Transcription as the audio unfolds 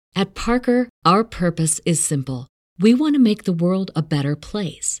At Parker, our purpose is simple. We want to make the world a better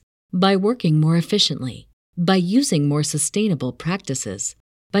place by working more efficiently, by using more sustainable practices,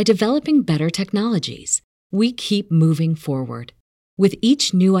 by developing better technologies. We keep moving forward. With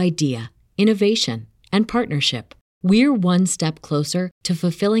each new idea, innovation, and partnership, we're one step closer to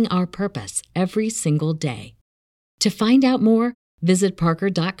fulfilling our purpose every single day. To find out more, visit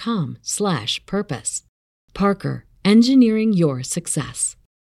parker.com/purpose. Parker, engineering your success.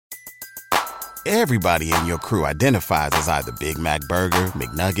 Everybody in your crew identifies as either Big Mac Burger,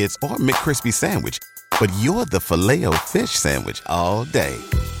 McNuggets, or McCrispy Sandwich. But you're the Filet-O-Fish Sandwich all day.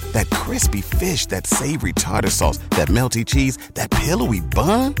 That crispy fish, that savory tartar sauce, that melty cheese, that pillowy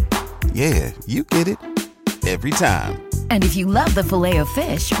bun. Yeah, you get it. Every time. And if you love the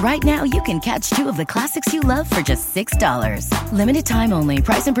Filet-O-Fish, right now you can catch two of the classics you love for just $6. Limited time only.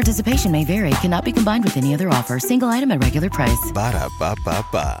 Price and participation may vary. Cannot be combined with any other offer. Single item at regular price.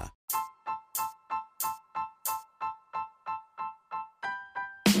 Ba-da-ba-ba-ba.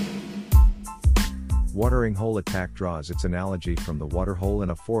 Watering hole attack draws its analogy from the water hole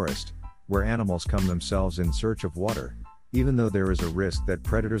in a forest, where animals come themselves in search of water, even though there is a risk that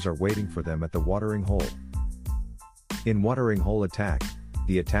predators are waiting for them at the watering hole. In watering hole attack,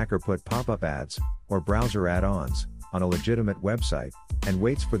 the attacker put pop-up ads, or browser add-ons, on a legitimate website, and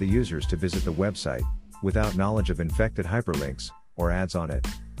waits for the users to visit the website, without knowledge of infected hyperlinks, or ads on it.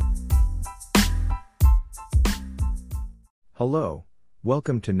 Hello.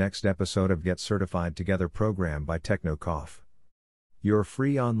 Welcome to next episode of Get Certified Together program by TechnoCoff, your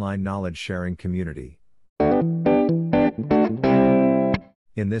free online knowledge sharing community.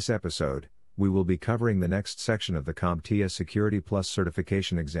 In this episode, we will be covering the next section of the CompTIA Security Plus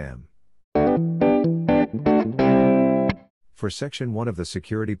certification exam. For Section 1 of the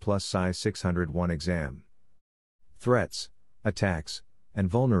Security Plus Size 601 exam, threats, attacks, and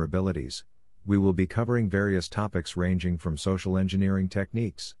vulnerabilities, we will be covering various topics ranging from social engineering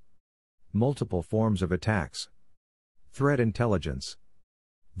techniques, multiple forms of attacks, threat intelligence,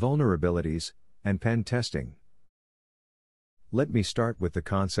 vulnerabilities, and pen testing. Let me start with the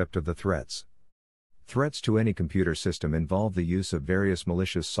concept of the threats. Threats to any computer system involve the use of various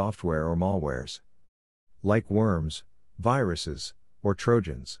malicious software or malwares, like worms, viruses, or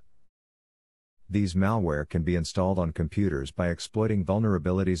trojans. These malware can be installed on computers by exploiting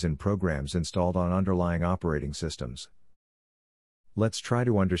vulnerabilities in programs installed on underlying operating systems. Let's try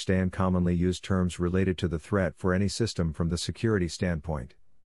to understand commonly used terms related to the threat for any system from the security standpoint.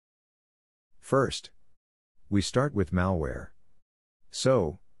 First, we start with malware.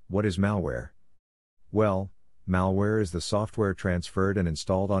 So, what is malware? Well, malware is the software transferred and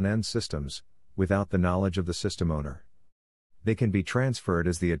installed on end systems, without the knowledge of the system owner. They can be transferred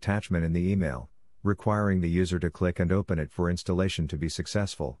as the attachment in the email, requiring the user to click and open it for installation to be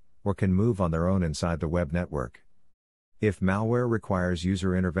successful, or can move on their own inside the web network. If malware requires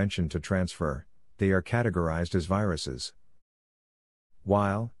user intervention to transfer, they are categorized as viruses.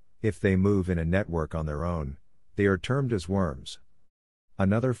 While, if they move in a network on their own, they are termed as worms.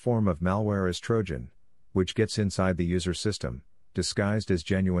 Another form of malware is Trojan, which gets inside the user system, disguised as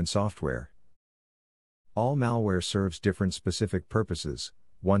genuine software. All malware serves different specific purposes,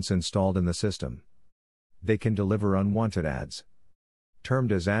 once installed in the system. They can deliver unwanted ads,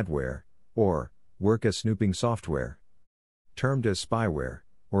 termed as adware, or work as snooping software, termed as spyware,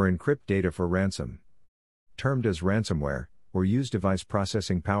 or encrypt data for ransom, termed as ransomware, or use device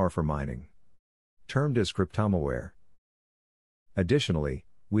processing power for mining, termed as cryptomalware. Additionally,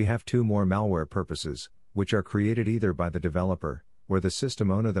 we have two more malware purposes, which are created either by the developer or the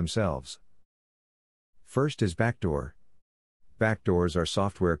system owner themselves. First is backdoor. Backdoors are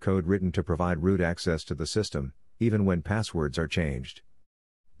software code written to provide root access to the system, even when passwords are changed.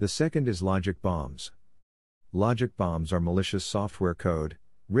 The second is logic bombs. Logic bombs are malicious software code,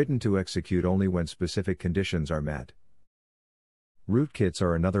 written to execute only when specific conditions are met. Rootkits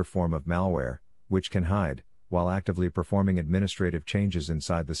are another form of malware, which can hide, while actively performing administrative changes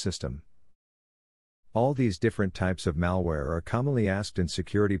inside the system. All these different types of malware are commonly asked in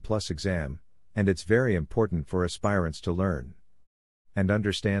Security Plus exam, and it's very important for aspirants to learn and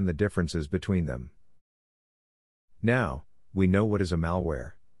understand the differences between them. Now, we know what is a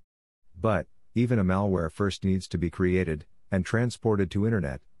malware. But, even a malware first needs to be created, and transported to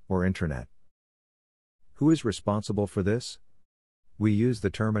internet, or intranet. Who is responsible for this? We use the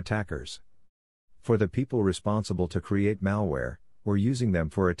term attackers. For the people responsible to create malware, or using them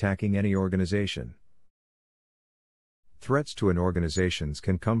for attacking any organization. Threats to an organization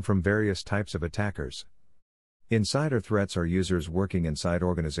can come from various types of attackers. Insider threats are users working inside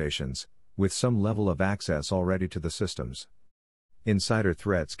organizations, with some level of access already to the systems. Insider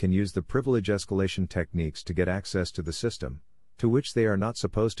threats can use the privilege escalation techniques to get access to the system, to which they are not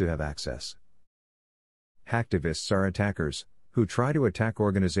supposed to have access. Hacktivists are attackers, who try to attack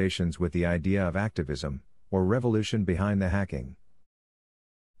organizations with the idea of activism, or revolution behind the hacking.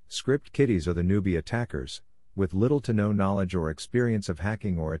 Script kiddies are the newbie attackers, with little to no knowledge or experience of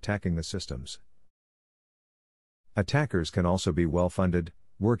hacking or attacking the systems. Attackers can also be well-funded,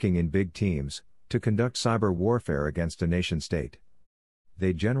 working in big teams, to conduct cyber warfare against a nation-state.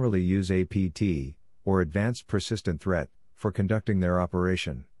 They generally use APT, or Advanced Persistent Threat, for conducting their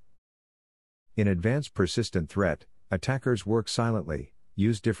operation. In Advanced Persistent Threat, attackers work silently,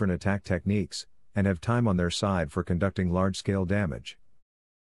 use different attack techniques, and have time on their side for conducting large-scale damage.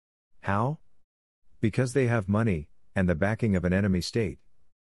 How? Because they have money, and the backing of an enemy state.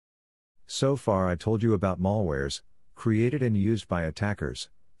 So far I told you about malwares, created and used by attackers,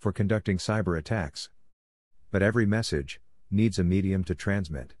 for conducting cyber attacks. But every message needs a medium to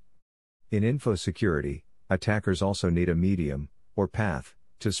transmit. In info security, attackers also need a medium, or path,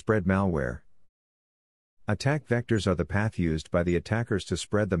 to spread malware. Attack vectors are the path used by the attackers to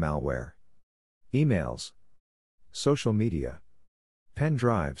spread the malware. Emails, social media, pen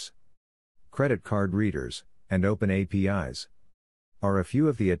drives, credit card readers, and open APIs are a few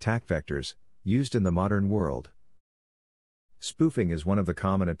of the attack vectors used in the modern world. Spoofing is one of the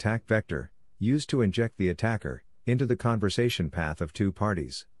common attack vector used to inject the attacker into the conversation path of two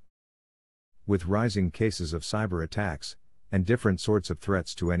parties. With rising cases of cyber attacks and different sorts of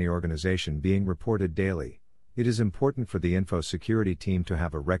threats to any organization being reported daily, it is important for the info security team to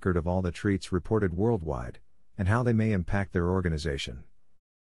have a record of all the threats reported worldwide and how they may impact their organization.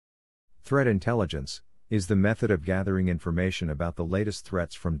 Threat intelligence is the method of gathering information about the latest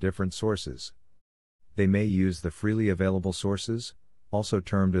threats from different sources. They may use the freely available sources, also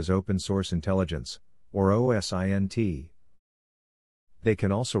termed as open source intelligence, or OSINT. They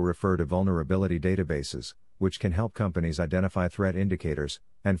can also refer to vulnerability databases, which can help companies identify threat indicators,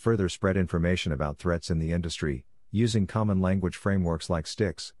 and further spread information about threats in the industry, using common language frameworks like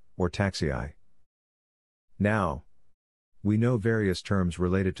STIX, or TAXII. Now, we know various terms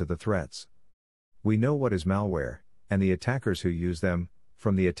related to the threats. We know what is malware, and the attackers who use them,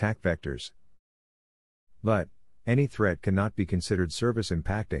 from the attack vectors. But, any threat cannot be considered service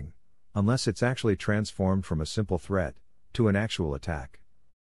impacting, unless it's actually transformed from a simple threat to an actual attack.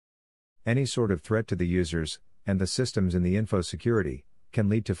 Any sort of threat to the users and the systems in the info security can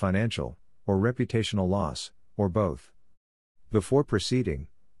lead to financial or reputational loss, or both. Before proceeding,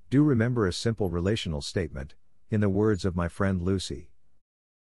 do remember a simple relational statement, in the words of my friend Lucy.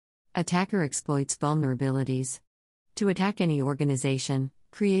 Attacker exploits vulnerabilities to attack any organization,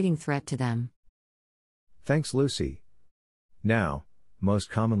 creating threat to them. Thanks, Lucy. Now, most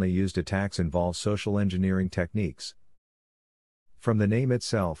commonly used attacks involve social engineering techniques. From the name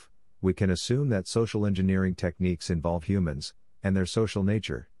itself, we can assume that social engineering techniques involve humans and their social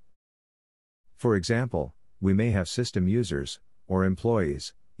nature. For example, we may have system users, or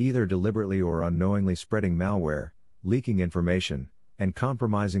employees, either deliberately or unknowingly spreading malware, leaking information, and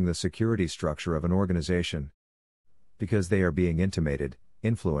compromising the security structure of an organization because they are being intimated,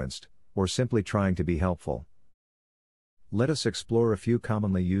 influenced, or simply trying to be helpful. Let us explore a few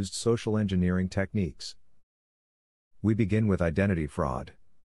commonly used social engineering techniques. We begin with identity fraud.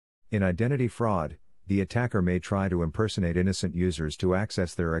 In identity fraud, the attacker may try to impersonate innocent users to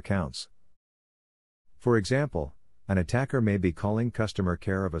access their accounts. For example, an attacker may be calling customer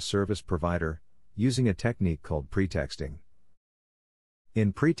care of a service provider, using a technique called pretexting.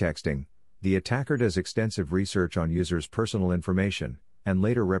 In pretexting, the attacker does extensive research on users' personal information, and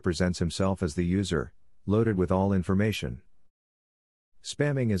later represents himself as the user, loaded with all information.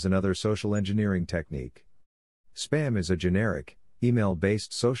 Spamming is another social engineering technique. Spam is a generic,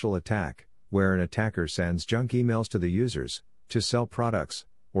 email-based social attack, where an attacker sends junk emails to the users, to sell products,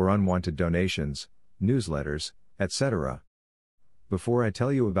 or unwanted donations, newsletters, etc. Before I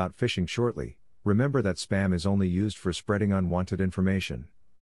tell you about phishing shortly, remember that spam is only used for spreading unwanted information.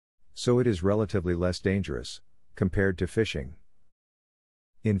 So it is relatively less dangerous, compared to phishing.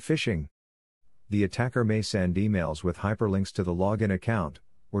 In phishing, the attacker may send emails with hyperlinks to the login account,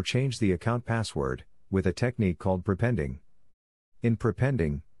 or change the account password, with a technique called prepending. In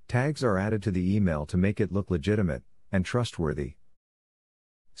prepending, tags are added to the email to make it look legitimate and trustworthy.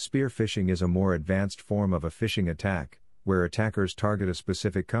 Spear phishing is a more advanced form of a phishing attack, where attackers target a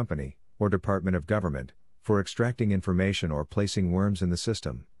specific company, or department of government, for extracting information or placing worms in the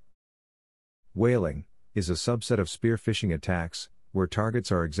system. Whaling is a subset of spear phishing attacks, where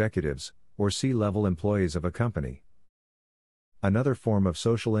targets are executives, or C-level employees of a company. Another form of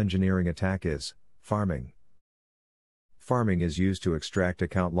social engineering attack is farming. Farming is used to extract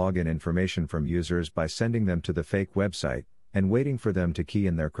account login information from users by sending them to the fake website and waiting for them to key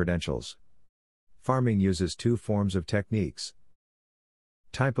in their credentials. Farming uses two forms of techniques.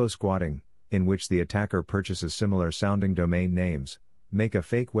 Typo squatting, in which the attacker purchases similar sounding domain names, make a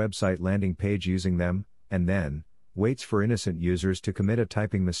fake website landing page using them, and then waits for innocent users to commit a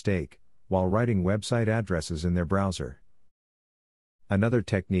typing mistake while writing website addresses in their browser. Another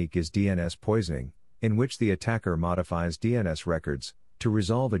technique is DNS poisoning, in which the attacker modifies DNS records to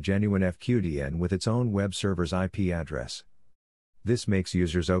resolve a genuine FQDN with its own web server's IP address. This makes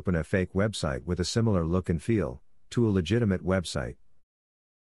users open a fake website with a similar look and feel to a legitimate website.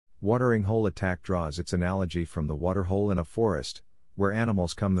 Watering hole attack draws its analogy from the water hole in a forest, where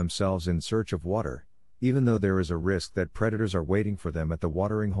animals come themselves in search of water, even though there is a risk that predators are waiting for them at the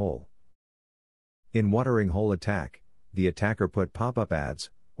watering hole. In watering hole attack, the attacker put pop-up ads,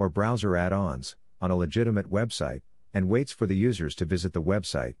 or browser add-ons, on a legitimate website, and waits for the users to visit the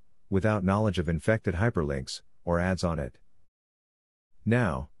website, without knowledge of infected hyperlinks, or ads on it.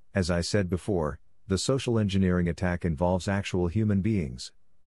 Now, as I said before, the social engineering attack involves actual human beings.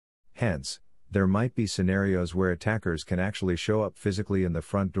 Hence, there might be scenarios where attackers can actually show up physically in the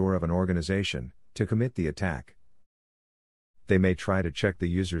front door of an organization to commit the attack. They may try to check the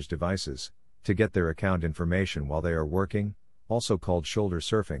user's devices to get their account information while they are working, also called shoulder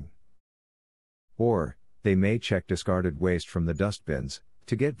surfing. Or, they may check discarded waste from the dustbins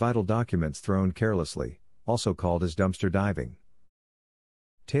to get vital documents thrown carelessly, also called as dumpster diving.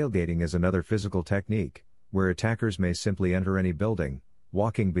 Tailgating is another physical technique, where attackers may simply enter any building,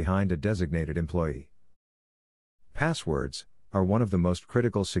 walking behind a designated employee. Passwords are one of the most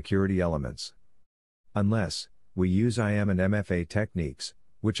critical security elements. Unless we use IAM and MFA techniques,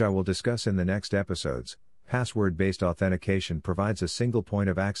 which I will discuss in the next episodes, password-based authentication provides a single point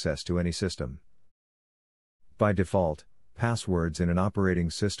of access to any system. By default, passwords in an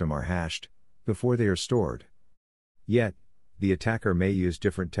operating system are hashed before they are stored. Yet, the attacker may use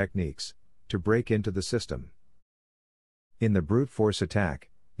different techniques to break into the system. In the brute force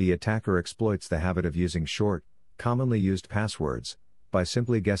attack, the attacker exploits the habit of using short, commonly used passwords by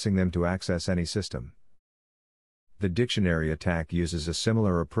simply guessing them to access any system. The dictionary attack uses a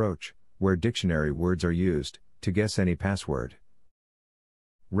similar approach, where dictionary words are used to guess any password.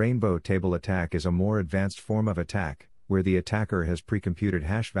 Rainbow table attack is a more advanced form of attack, where the attacker has pre-computed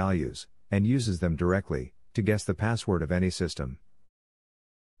hash values and uses them directly to guess the password of any system.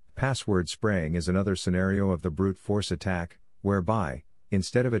 Password spraying is another scenario of the brute force attack, whereby,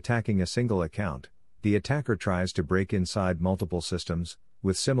 instead of attacking a single account, the attacker tries to break inside multiple systems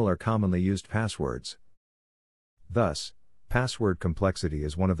with similar commonly used passwords. Thus, password complexity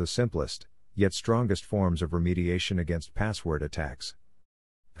is one of the simplest, yet strongest forms of remediation against password attacks.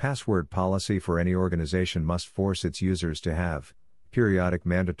 Password policy for any organization must force its users to have periodic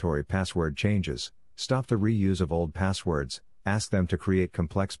mandatory password changes, stop the reuse of old passwords, ask them to create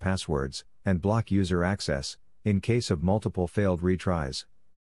complex passwords, and block user access in case of multiple failed retries.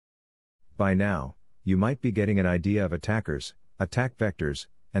 By now, you might be getting an idea of attackers, attack vectors,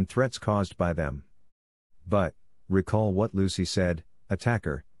 and threats caused by them. But, recall what Lucy said: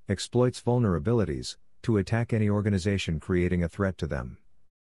 attacker exploits vulnerabilities to attack any organization, creating a threat to them.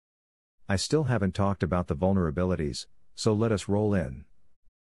 I still haven't talked about the vulnerabilities, so let us roll in.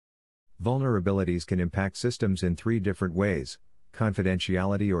 Vulnerabilities can impact systems in three different ways: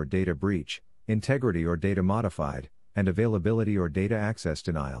 confidentiality or data breach, integrity or data modified, and availability or data access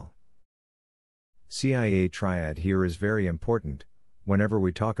denial. CIA triad here is very important whenever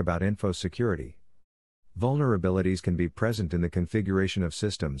we talk about info security. Vulnerabilities can be present in the configuration of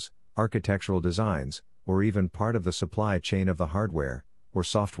systems, architectural designs, or even part of the supply chain of the hardware or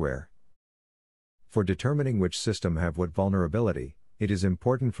software. For determining which system have what vulnerability, it is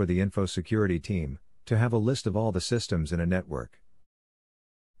important for the info security team to have a list of all the systems in a network.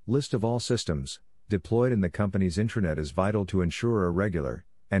 List of all systems deployed in the company's intranet is vital to ensure a regular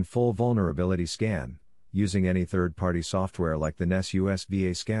and full vulnerability scan using any third-party software like the NES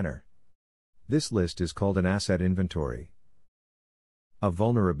USVA scanner. This list is called an asset inventory. A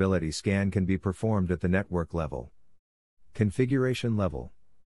vulnerability scan can be performed at the network level, configuration level,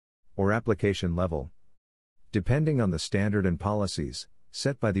 or application level, depending on the standard and policies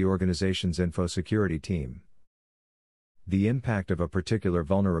set by the organization's info security team. The impact of a particular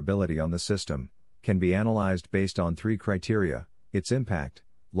vulnerability on the system can be analyzed based on three criteria: its impact,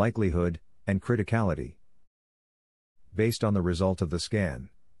 likelihood, and criticality. Based on the result of the scan,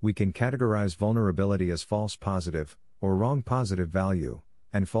 we can categorize vulnerability as false positive, or wrong positive value,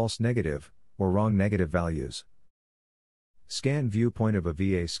 and false negative, or wrong negative values. Scan viewpoint of a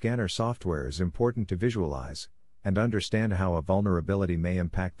VA scanner software is important to visualize. and understand how a vulnerability may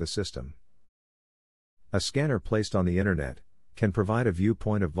impact the system. A scanner placed on the internet can provide a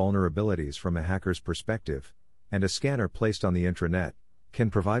viewpoint of vulnerabilities from a hacker's perspective, and a scanner placed on the intranet can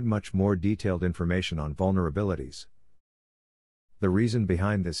provide much more detailed information on vulnerabilities. The reason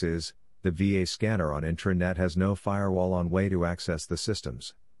behind this is, the VA scanner on intranet has no firewall on way to access the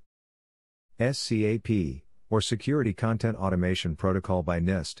systems. SCAP, or Security Content Automation Protocol by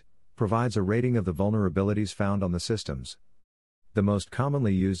NIST, provides a rating of the vulnerabilities found on the systems. The most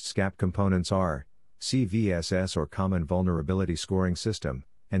commonly used SCAP components are CVSS or Common Vulnerability Scoring System,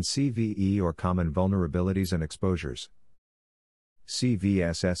 and CVE or Common Vulnerabilities and Exposures.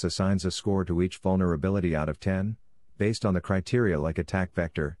 CVSS assigns a score to each vulnerability out of 10, based on the criteria like attack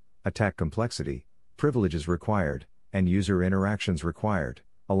vector, attack complexity, privileges required, and user interactions required,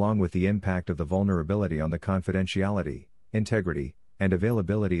 along with the impact of the vulnerability on the confidentiality, integrity, and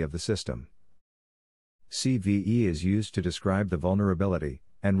availability of the system. CVE is used to describe the vulnerability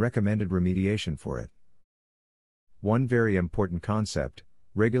and recommended remediation for it. One very important concept,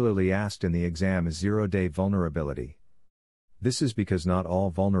 regularly asked in the exam, is zero-day vulnerability. This is because not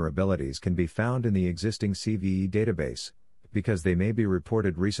all vulnerabilities can be found in the existing CVE database, because they may be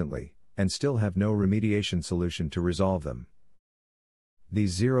reported recently, and still have no remediation solution to resolve them.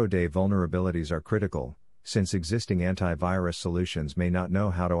 These zero-day vulnerabilities are critical, since existing antivirus solutions may not know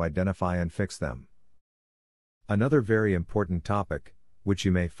how to identify and fix them. Another very important topic, which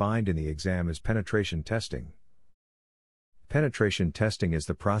you may find in the exam, is penetration testing. Penetration testing is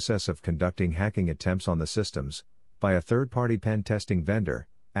the process of conducting hacking attempts on the systems by a third-party pen testing vendor,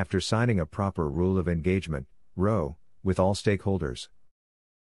 after signing a proper rule of engagement, ROE, with all stakeholders.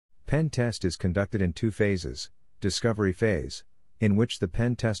 Pen test is conducted in two phases: discovery phase, in which the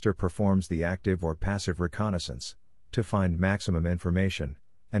pen tester performs the active or passive reconnaissance to find maximum information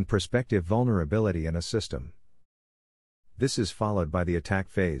and prospective vulnerability in a system. This is followed by the attack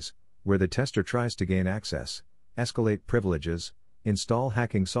phase, where the tester tries to gain access, escalate privileges, install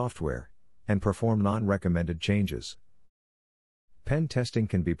hacking software, and perform non-recommended changes. Pen testing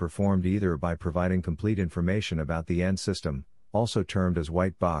can be performed either by providing complete information about the end system, also termed as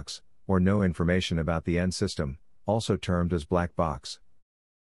white box, or no information about the end system, also termed as black box.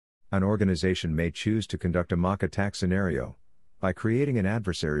 An organization may choose to conduct a mock attack scenario by creating an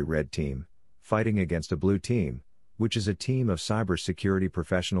adversary red team, fighting against a blue team, which is a team of cybersecurity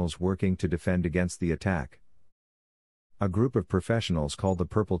professionals working to defend against the attack. A group of professionals called the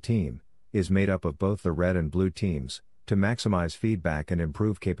purple team is made up of both the red and blue teams, to maximize feedback and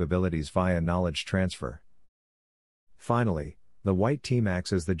improve capabilities via knowledge transfer. Finally, the white team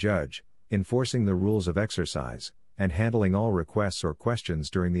acts as the judge, enforcing the rules of exercise, and handling all requests or questions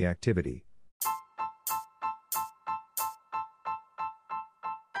during the activity.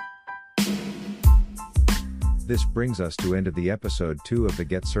 This brings us to end of the episode 2 of the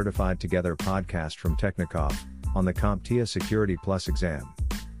Get Certified Together podcast from Technikov, on the CompTIA Security Plus exam.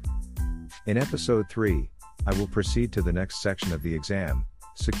 In episode 3, I will proceed to the next section of the exam,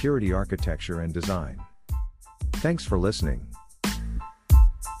 Security Architecture and Design. Thanks for listening.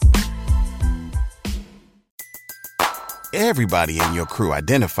 Everybody in your crew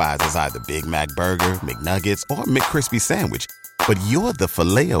identifies as either Big Mac Burger, McNuggets, or McCrispy Sandwich. But you're the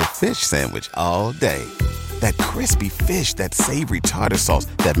Filet-O-Fish Sandwich all day. That crispy fish, that savory tartar sauce,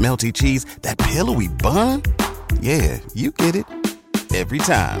 that melty cheese, that pillowy bun. Yeah, you get it. Every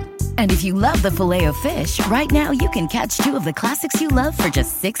time. And if you love the Filet-O-Fish, right now you can catch 2 of the classics you love for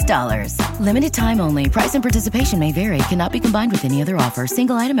just $6. Limited time only. Price and participation may vary. Cannot be combined with any other offer.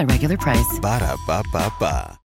 Single item at regular price. Ba-da-ba-ba-ba.